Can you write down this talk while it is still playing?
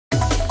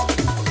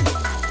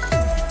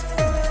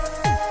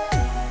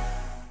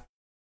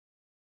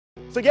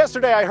So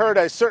yesterday I heard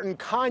a certain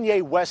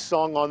Kanye West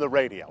song on the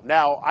radio.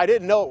 Now, I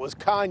didn't know it was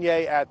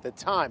Kanye at the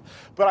time,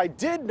 but I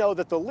did know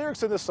that the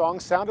lyrics in the song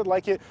sounded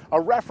like a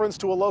reference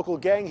to a local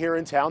gang here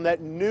in town that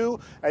knew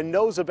and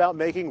knows about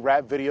making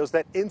rap videos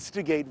that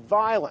instigate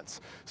violence.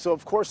 So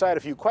of course I had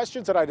a few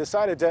questions and I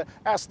decided to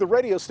ask the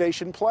radio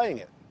station playing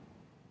it.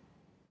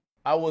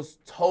 I was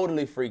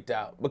totally freaked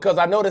out because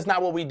I know that's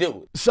not what we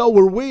do. So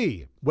were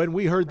we. When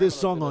we heard this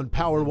song on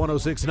Power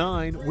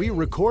 106.9, we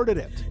recorded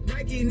it.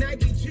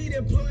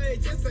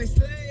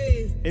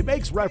 It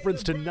makes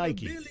reference to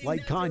Nike.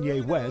 Like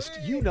Kanye West,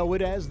 you know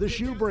it as the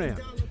shoe brand.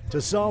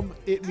 To some,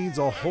 it means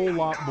a whole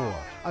lot more.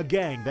 A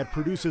gang that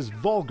produces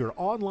vulgar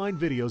online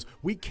videos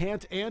we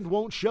can't and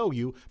won't show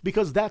you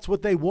because that's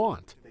what they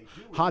want.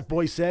 Hot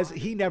Boy says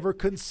he never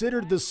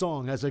considered the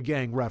song as a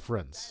gang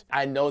reference.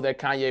 I know that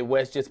Kanye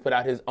West just put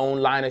out his own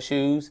line of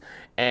shoes,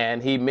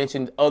 and he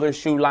mentioned other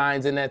shoe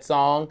lines in that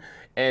song.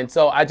 And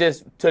so I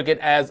just took it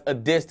as a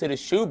diss to the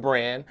shoe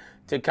brand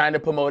to kind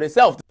of promote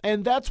itself.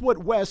 And that's what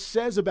West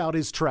says about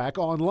his track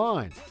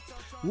online.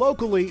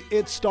 Locally,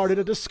 it started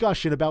a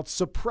discussion about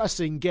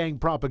suppressing gang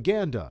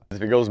propaganda.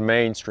 If it goes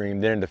mainstream,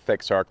 then it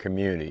affects our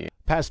community.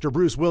 Pastor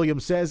Bruce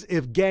Williams says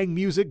if gang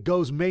music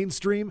goes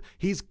mainstream,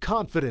 he's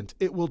confident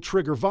it will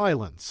trigger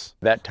violence.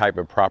 That type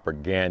of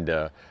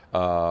propaganda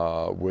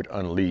would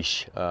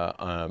unleash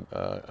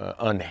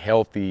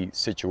unhealthy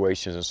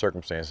situations and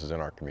circumstances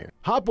in our community.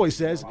 Hot Boy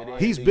says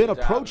he's been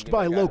approached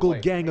by local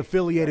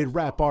gang-affiliated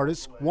rap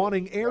artists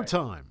wanting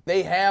airtime.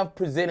 They have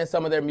presented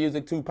some of their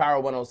music to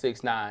Power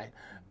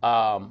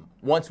 106.9.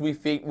 Once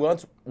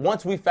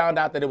we found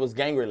out that it was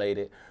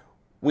gang-related,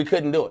 we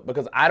couldn't do it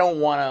because I don't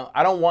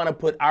want to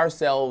put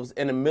ourselves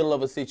in the middle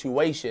of a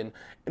situation,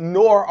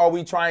 nor are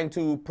we trying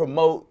to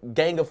promote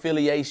gang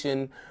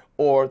affiliation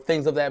or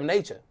things of that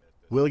nature.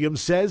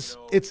 Williams says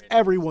it's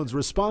everyone's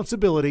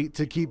responsibility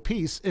to keep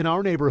peace in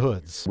our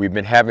neighborhoods. We've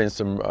been having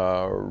some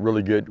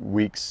really good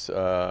weeks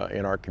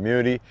in our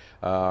community.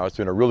 It's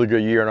been a really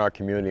good year in our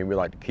community, and we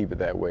like to keep it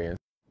that way.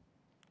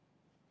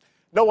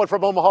 No one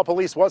from Omaha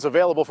Police was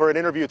available for an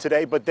interview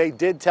today, but they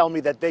did tell me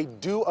that they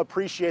do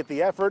appreciate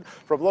the effort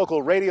from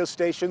local radio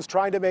stations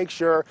trying to make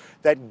sure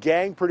that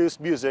gang-produced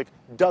music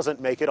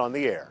doesn't make it on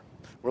the air.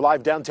 We're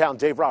live downtown.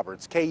 Dave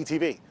Roberts,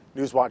 KETV,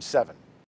 Newswatch 7.